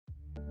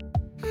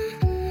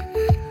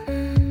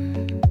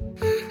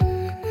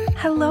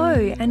Hello,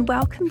 and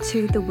welcome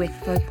to the With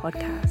Flow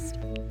podcast,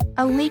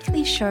 a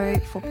weekly show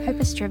for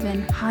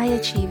purpose-driven high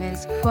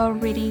achievers who are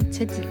ready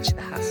to ditch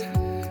the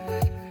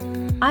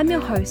hustle. I'm your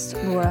host,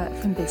 Laura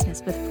from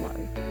Business with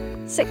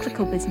Flow,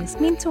 cyclical business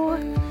mentor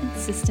and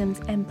systems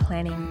and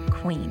planning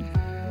queen.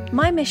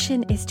 My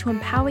mission is to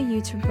empower you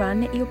to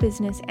run your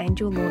business and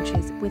your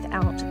launches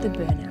without the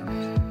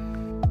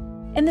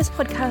burnout. In this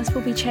podcast,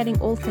 we'll be chatting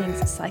all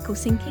things cycle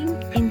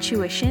syncing,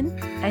 intuition,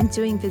 and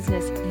doing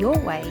business your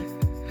way,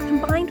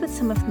 combined with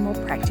some of the more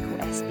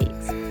practical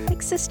aspects,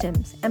 like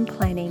systems and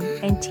planning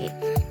and tech.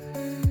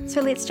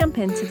 So let's jump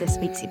into this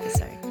week's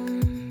episode.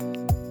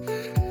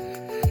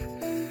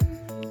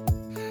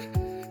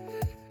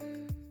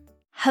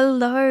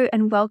 Hello,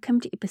 and welcome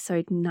to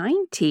episode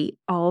 90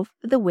 of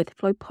the With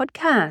Flow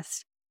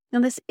podcast. Now,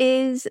 this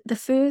is the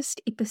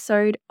first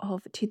episode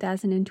of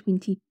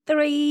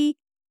 2023.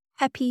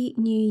 Happy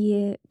New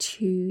Year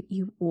to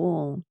you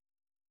all.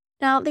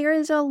 Now, there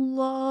is a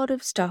lot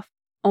of stuff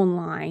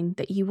online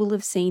that you will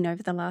have seen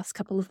over the last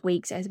couple of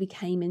weeks as we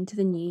came into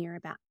the new year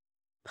about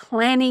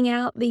planning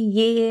out the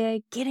year,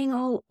 getting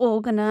all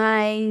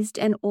organized,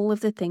 and all of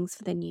the things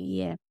for the new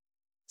year.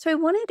 So I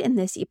wanted in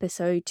this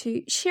episode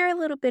to share a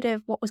little bit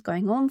of what was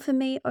going on for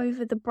me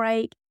over the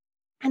break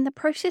and the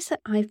process that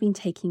I've been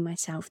taking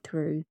myself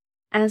through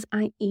as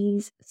I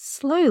ease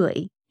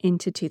slowly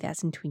into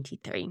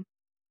 2023.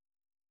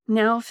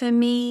 Now, for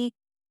me,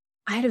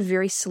 I had a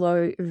very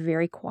slow,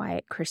 very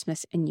quiet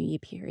Christmas and New Year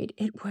period.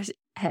 It was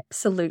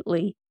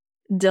absolutely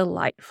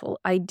delightful.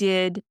 I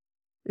did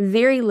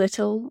very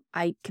little.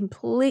 I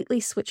completely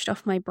switched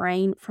off my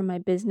brain from my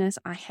business.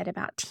 I had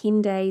about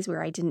 10 days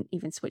where I didn't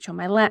even switch on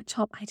my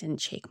laptop. I didn't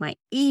check my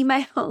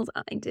emails.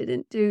 I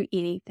didn't do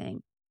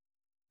anything.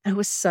 It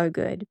was so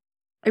good.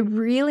 I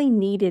really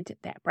needed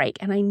that break,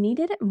 and I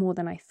needed it more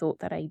than I thought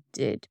that I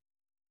did.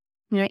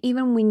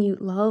 Even when you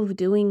love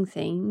doing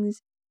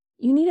things,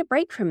 you need a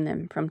break from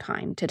them from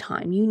time to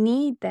time. You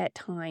need that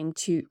time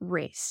to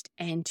rest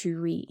and to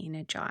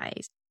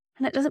re-energize.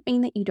 And that doesn't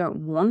mean that you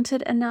don't want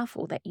it enough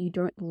or that you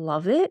don't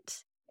love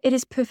it. It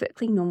is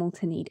perfectly normal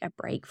to need a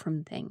break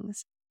from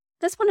things.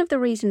 That's one of the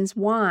reasons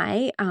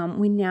why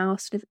we're now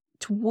sort of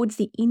towards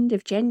the end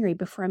of January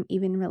before I'm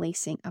even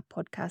releasing a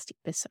podcast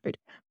episode.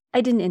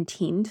 I didn't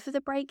intend for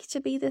the break to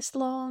be this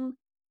long.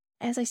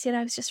 As I said,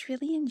 I was just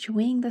really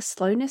enjoying the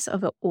slowness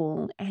of it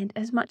all. And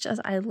as much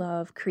as I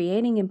love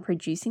creating and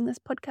producing this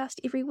podcast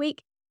every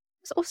week,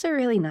 it's also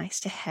really nice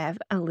to have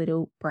a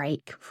little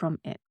break from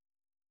it.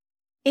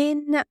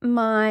 In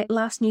my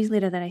last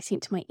newsletter that I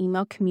sent to my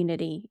email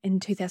community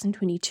in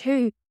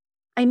 2022,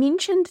 I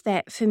mentioned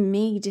that for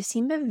me,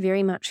 December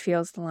very much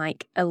feels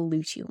like a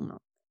luteal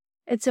month.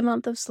 It's a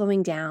month of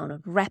slowing down,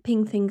 of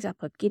wrapping things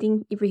up, of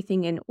getting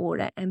everything in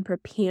order and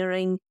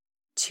preparing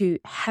to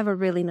have a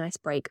really nice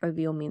break over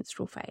your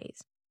menstrual phase.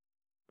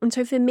 And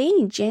so for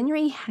me,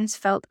 January has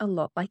felt a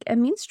lot like a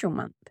menstrual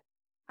month.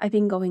 I've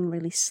been going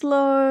really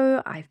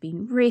slow, I've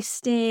been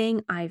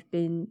resting, I've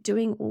been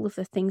doing all of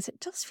the things that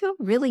just feel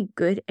really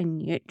good and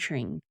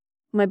nurturing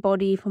for my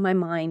body, for my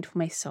mind, for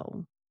my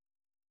soul.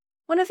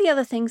 One of the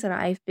other things that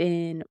I've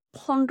been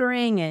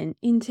pondering and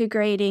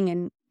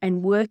integrating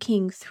and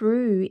working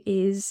through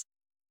is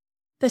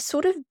the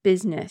sort of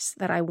business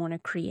that I want to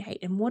create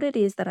and what it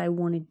is that I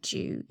want to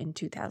do in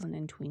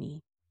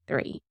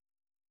 2023.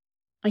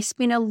 I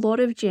spent a lot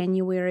of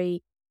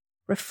January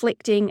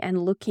reflecting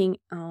and looking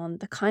on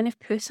the kind of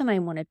person I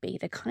want to be,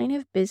 the kind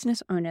of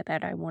business owner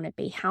that I want to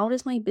be. How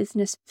does my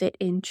business fit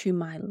into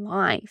my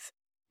life?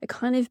 The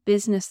kind of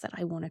business that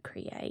I want to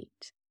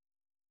create.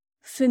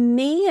 For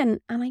me,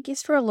 and I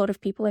guess for a lot of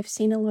people, I've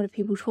seen a lot of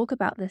people talk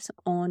about this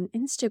on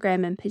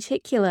Instagram in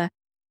particular.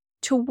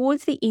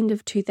 Towards the end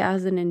of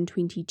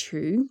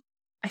 2022,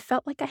 I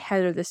felt like I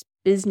had this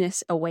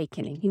business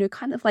awakening,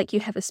 kind of like you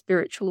have a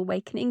spiritual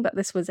awakening, but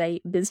this was a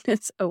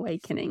business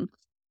awakening,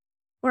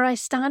 where I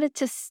started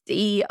to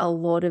see a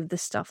lot of the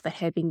stuff that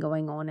had been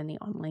going on in the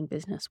online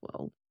business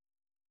world.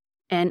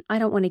 And I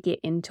don't want to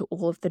get into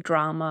all of the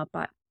drama,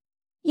 but,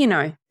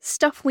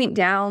 stuff went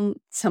down.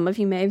 Some of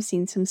you may have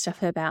seen some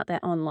stuff about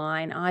that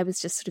online. I was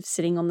just sort of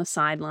sitting on the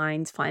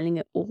sidelines, finding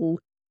it all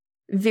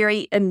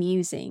very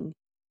amusing.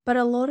 But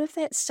a lot of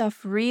that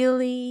stuff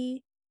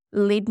really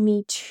led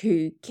me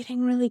to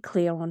getting really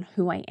clear on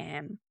who I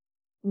am.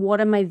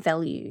 What are my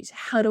values?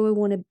 How do I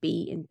want to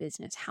be in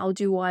business? How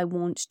do I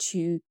want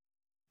to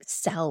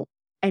sell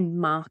and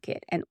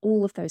market and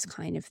all of those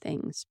kind of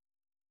things?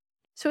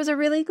 So it was a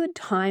really good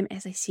time,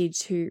 as I said,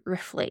 to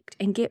reflect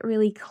and get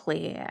really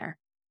clear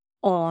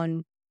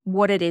on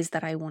what it is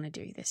that I want to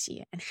do this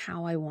year and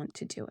how I want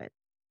to do it.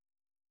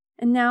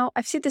 And now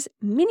I've said this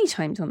many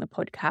times on the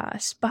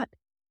podcast, but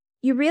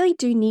you really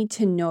do need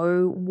to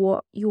know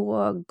what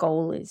your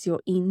goal is,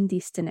 your end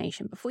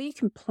destination. Before you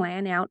can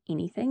plan out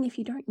anything, if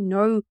you don't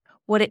know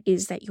what it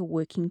is that you're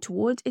working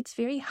towards, it's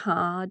very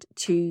hard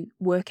to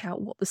work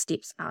out what the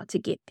steps are to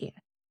get there.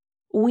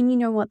 When you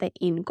know what the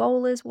end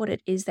goal is, what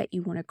it is that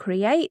you want to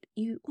create,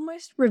 you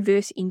almost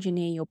reverse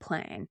engineer your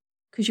plan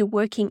because you're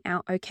working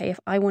out, okay, if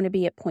I want to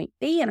be at point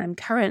B and I'm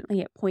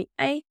currently at point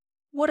A,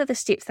 what are the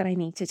steps that I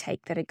need to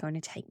take that are going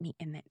to take me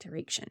in that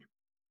direction?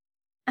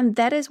 And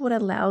that is what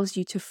allows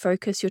you to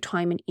focus your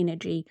time and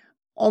energy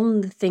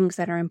on the things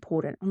that are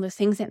important, on the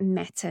things that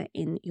matter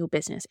in your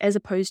business, as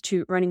opposed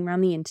to running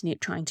around the internet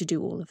trying to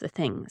do all of the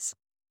things.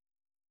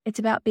 It's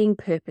about being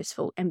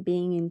purposeful and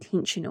being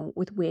intentional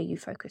with where you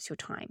focus your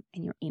time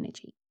and your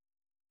energy.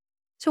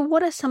 So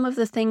what are some of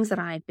the things that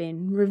I've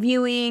been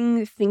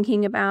reviewing,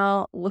 thinking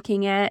about,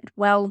 looking at?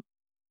 Well,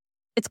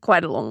 it's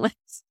quite a long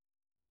list.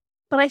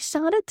 But I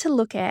started to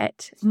look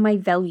at my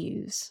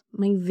values,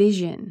 my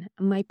vision,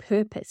 my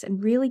purpose,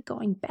 and really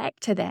going back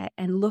to that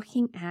and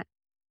looking at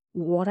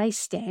what I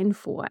stand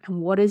for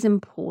and what is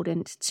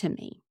important to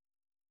me.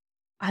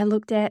 I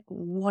looked at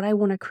what I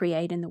want to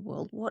create in the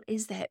world. What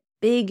is that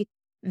big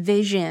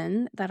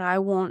vision that I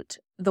want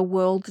the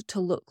world to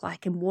look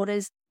like? And what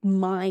is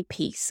my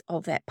piece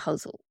of that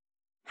puzzle?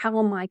 How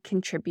am I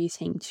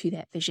contributing to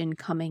that vision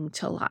coming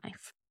to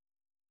life?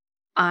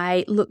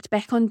 I looked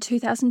back on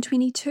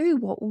 2022,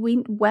 what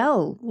went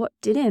well, what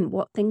didn't,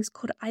 what things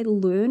could I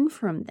learn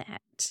from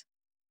that?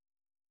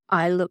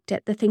 I looked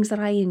at the things that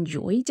I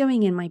enjoy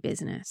doing in my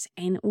business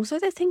and also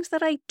the things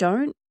that I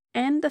don't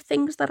and the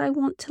things that I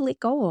want to let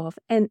go of.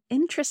 And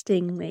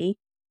interestingly,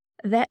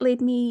 that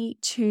led me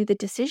to the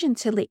decision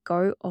to let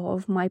go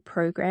of my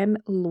program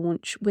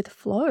Launch with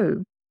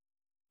Flow.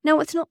 Now,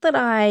 it's not that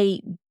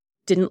I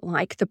didn't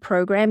like the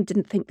program,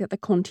 didn't think that the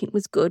content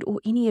was good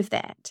or any of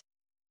that.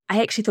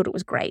 I actually thought it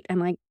was great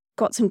and I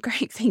got some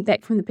great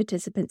feedback from the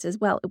participants as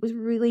well. It was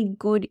really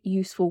good,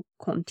 useful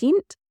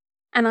content.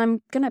 And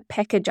I'm going to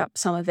package up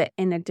some of it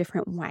in a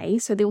different way.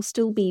 So there'll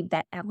still be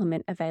that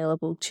element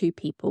available to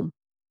people.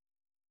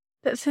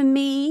 But for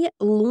me,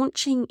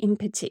 launching in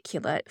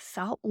particular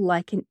felt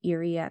like an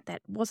area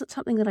that wasn't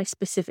something that I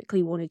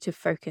specifically wanted to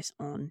focus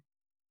on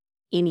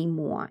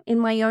anymore. In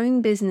my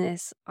own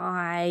business,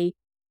 I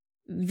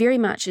very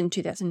much in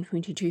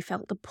 2022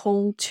 felt the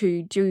pull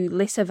to do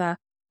less of a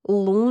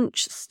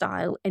launch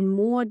style and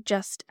more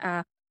just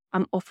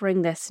I'm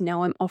offering this,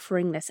 now I'm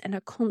offering this, and a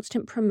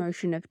constant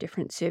promotion of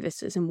different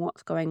services and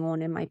what's going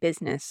on in my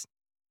business,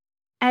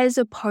 as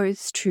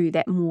opposed to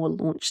that more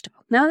launch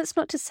style. Now, that's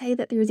not to say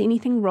that there is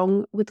anything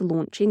wrong with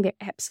launching. There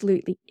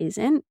absolutely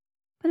isn't.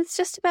 But it's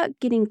just about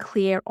getting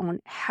clear on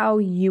how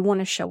you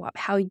want to show up,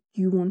 how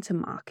you want to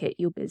market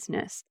your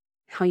business,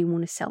 how you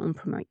want to sell and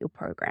promote your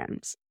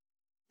programs.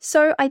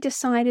 So I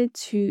decided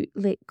to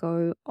let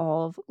go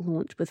of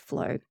Launch with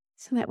Flow.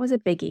 So that was a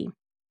biggie.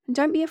 And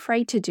don't be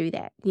afraid to do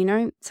that. You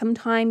know,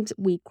 sometimes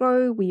we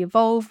grow, we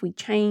evolve, we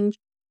change,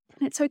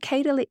 and it's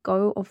okay to let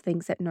go of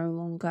things that no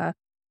longer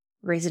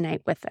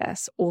resonate with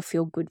us or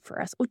feel good for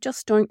us or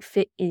just don't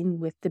fit in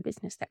with the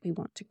business that we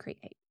want to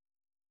create.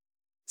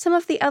 Some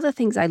of the other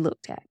things I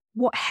looked at: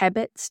 what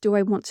habits do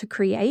I want to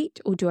create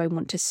or do I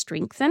want to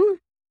strengthen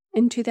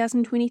in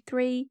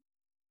 2023?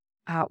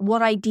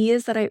 What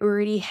ideas that I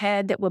already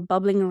had that were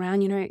bubbling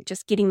around,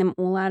 just getting them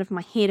all out of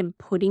my head and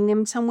putting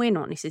them somewhere,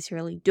 not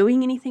necessarily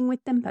doing anything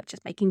with them, but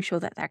just making sure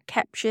that they're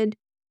captured.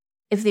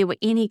 If there were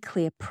any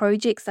clear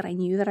projects that I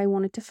knew that I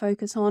wanted to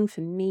focus on,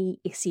 for me,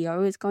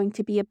 SEO is going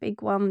to be a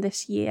big one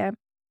this year.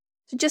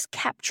 So just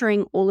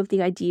capturing all of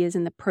the ideas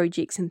and the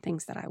projects and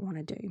things that I want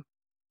to do.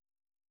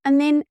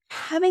 And then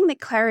having the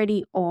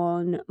clarity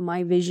on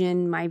my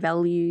vision, my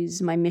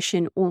values, my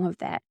mission, all of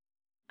that.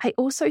 I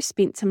also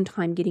spent some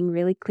time getting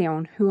really clear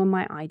on who are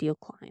my ideal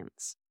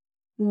clients.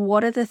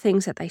 What are the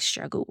things that they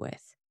struggle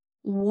with?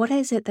 What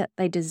is it that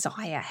they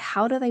desire?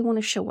 How do they want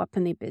to show up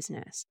in their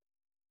business?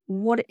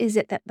 What is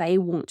it that they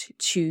want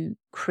to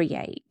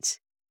create?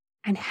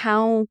 And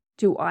how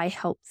do I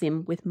help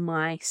them with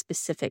my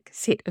specific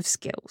set of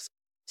skills?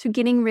 So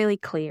getting really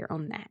clear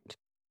on that.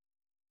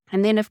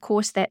 And then, of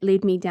course, that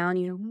led me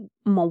down,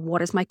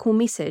 what is my core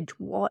message?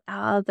 What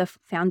are the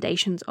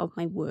foundations of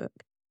my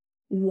work?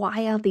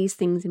 Why are these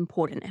things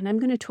important? And I'm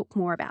going to talk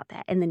more about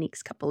that in the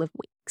next couple of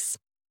weeks.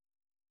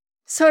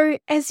 So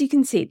as you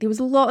can see, there was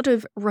a lot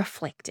of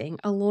reflecting,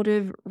 a lot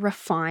of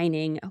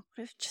refining, a lot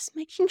of just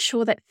making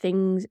sure that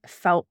things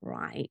felt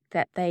right,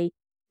 that they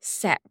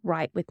sat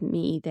right with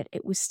me, that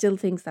it was still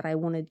things that I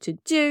wanted to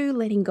do,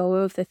 letting go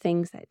of the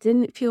things that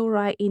didn't feel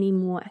right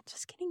anymore, and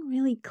just getting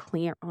really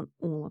clear on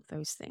all of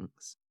those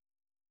things.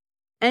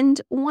 And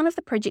one of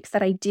the projects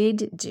that I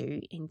did do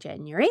in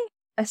January,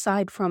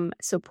 aside from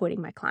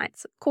supporting my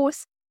clients, of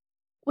course,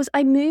 was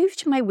I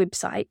moved my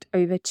website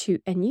over to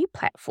a new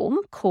platform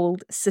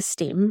called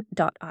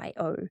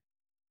Systeme.io.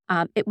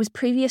 It was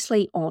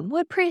previously on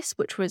WordPress,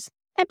 which was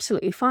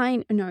absolutely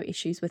fine, no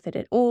issues with it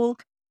at all.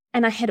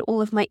 And I had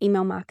all of my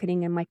email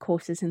marketing and my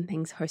courses and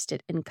things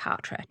hosted in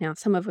Kartra. Now,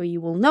 some of you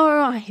will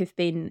know I have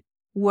been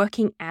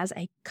working as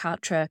a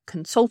Kartra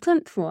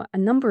consultant for a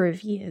number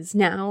of years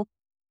now.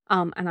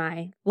 And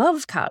I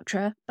loved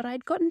Kartra, but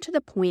I'd gotten to the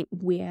point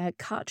where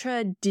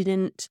Kartra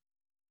didn't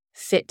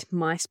fit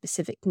my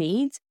specific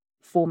needs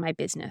for my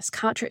business.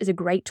 Kartra is a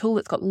great tool.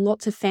 It's got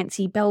lots of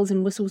fancy bells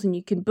and whistles and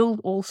you can build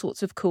all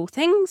sorts of cool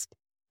things,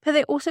 but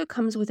it also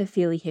comes with a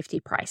fairly hefty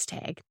price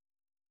tag.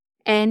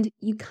 And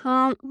you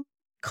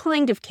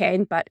kind of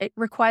can, but it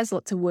requires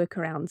lots of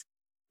workarounds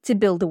to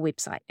build a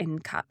website in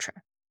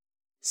Kartra.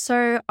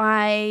 So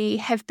I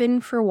have been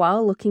for a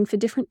while looking for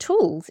different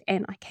tools,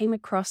 and I came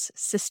across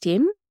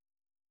Systeme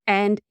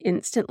and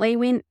instantly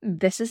went,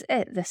 this is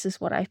it. This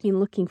is what I've been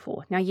looking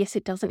for. Now, yes,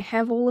 it doesn't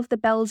have all of the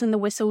bells and the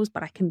whistles,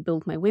 but I can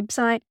build my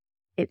website.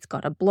 It's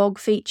got a blog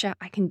feature.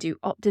 I can do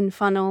opt-in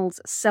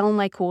funnels, sell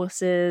my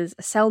courses,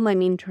 sell my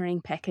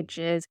mentoring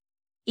packages,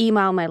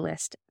 email my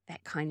list,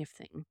 that kind of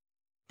thing.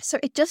 So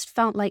it just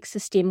felt like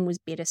Systeme was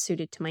better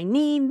suited to my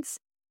needs.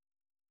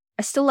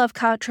 I still love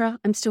Kartra.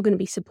 I'm still going to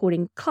be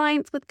supporting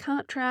clients with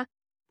Kartra,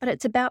 but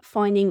it's about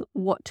finding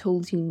what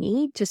tools you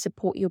need to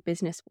support your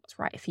business, what's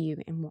right for you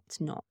and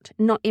what's not.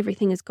 Not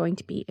everything is going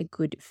to be a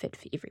good fit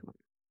for everyone.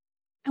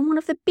 And one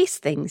of the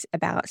best things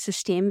about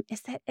Systeme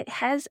is that it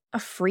has a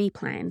free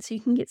plan. So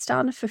you can get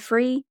started for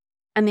free.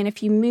 And then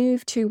if you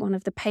move to one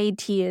of the paid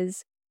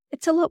tiers,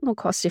 it's a lot more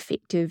cost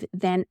effective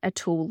than a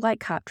tool like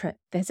Kartra,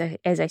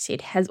 as I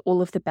said, has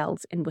all of the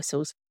bells and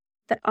whistles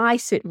that I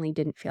certainly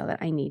didn't feel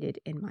that I needed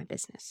in my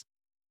business.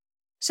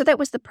 So that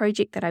was the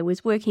project that I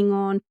was working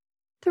on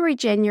through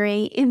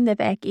January in the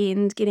back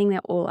end, getting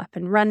that all up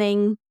and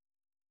running.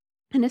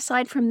 And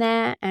aside from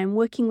that and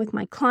working with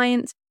my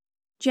clients,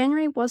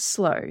 January was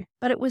slow,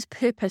 but it was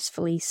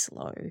purposefully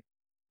slow.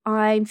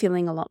 I'm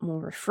feeling a lot more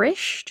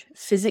refreshed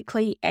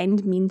physically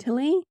and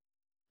mentally.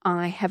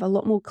 I have a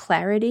lot more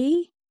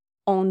clarity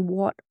on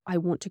what I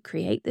want to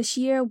create this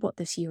year, what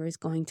this year is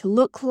going to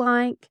look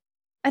like.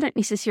 I don't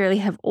necessarily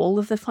have all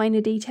of the finer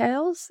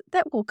details.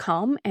 That will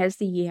come as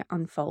the year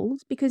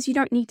unfolds because you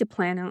don't need to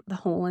plan out the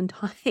whole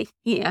entire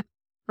year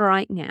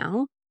right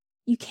now.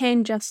 You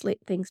can just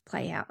let things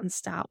play out and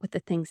start with the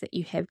things that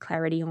you have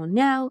clarity on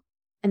now.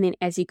 And then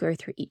as you go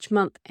through each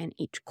month and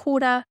each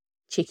quarter,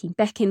 checking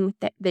back in with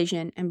that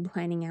vision and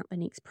planning out the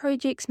next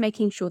projects,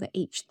 making sure that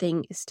each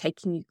thing is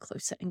taking you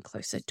closer and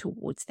closer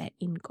towards that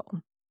end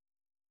goal.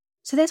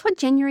 So that's what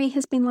January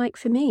has been like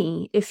for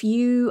me. If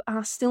you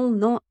are still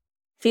not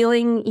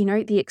feeling,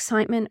 the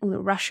excitement or the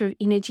rush of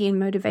energy and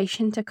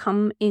motivation to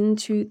come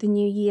into the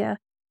new year,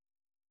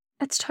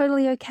 it's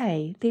totally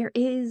okay. There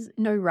is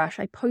no rush.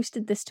 I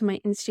posted this to my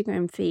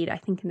Instagram feed, I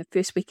think in the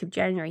first week of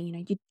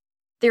January.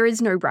 There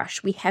is no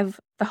rush. We have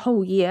the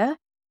whole year.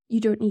 You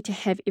don't need to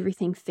have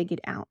everything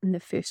figured out in the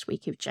first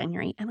week of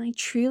January. And I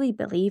truly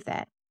believe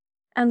that.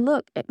 And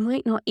look, it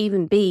might not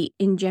even be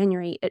in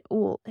January at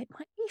all. It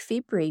might be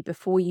February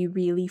before you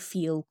really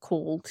feel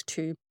called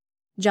to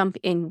jump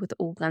in with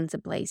all guns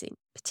a-blazing,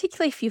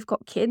 particularly if you've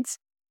got kids.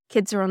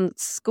 Kids are on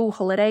school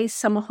holidays,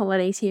 summer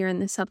holidays here in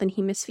the Southern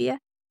Hemisphere.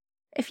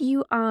 If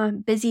you are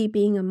busy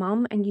being a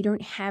mum and you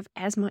don't have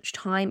as much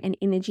time and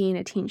energy and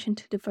attention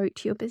to devote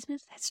to your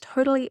business, that's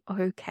totally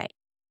okay.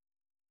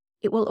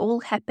 It will all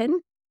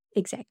happen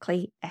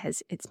exactly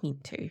as it's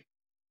meant to.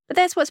 But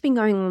that's what's been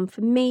going on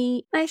for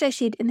me. As I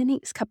said, in the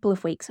next couple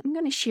of weeks, I'm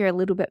going to share a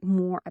little bit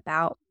more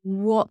about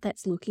what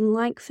that's looking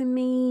like for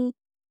me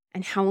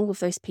and how all of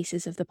those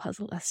pieces of the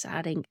puzzle are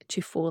starting to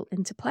fall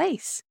into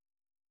place.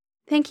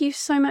 Thank you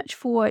so much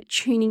for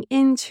tuning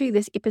into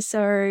this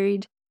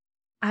episode.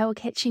 I will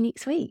catch you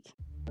next week.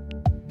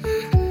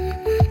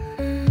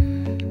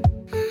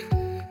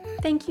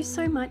 Thank you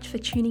so much for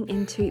tuning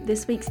into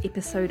this week's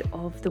episode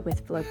of the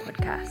With Flow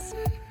podcast.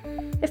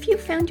 If you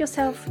found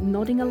yourself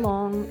nodding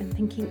along and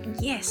thinking,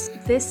 yes,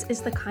 this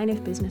is the kind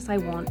of business I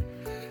want,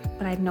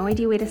 but I have no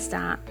idea where to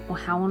start or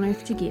how on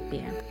earth to get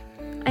there,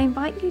 I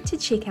invite you to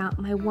check out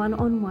my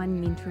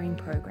one-on-one mentoring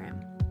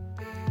program.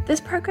 This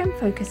program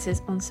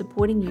focuses on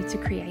supporting you to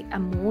create a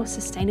more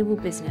sustainable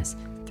business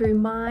through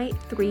my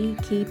 3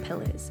 key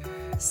pillars: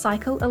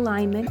 cycle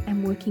alignment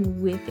and working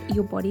with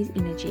your body's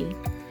energy,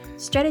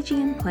 strategy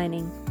and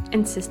planning,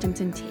 and systems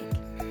and tech,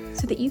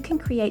 so that you can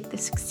create the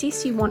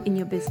success you want in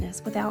your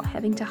business without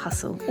having to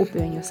hustle or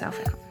burn yourself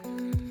out.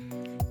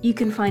 You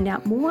can find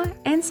out more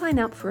and sign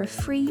up for a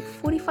free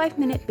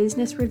 45-minute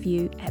business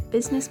review at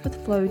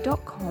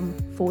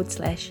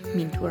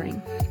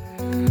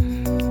businesswithflow.com/mentoring.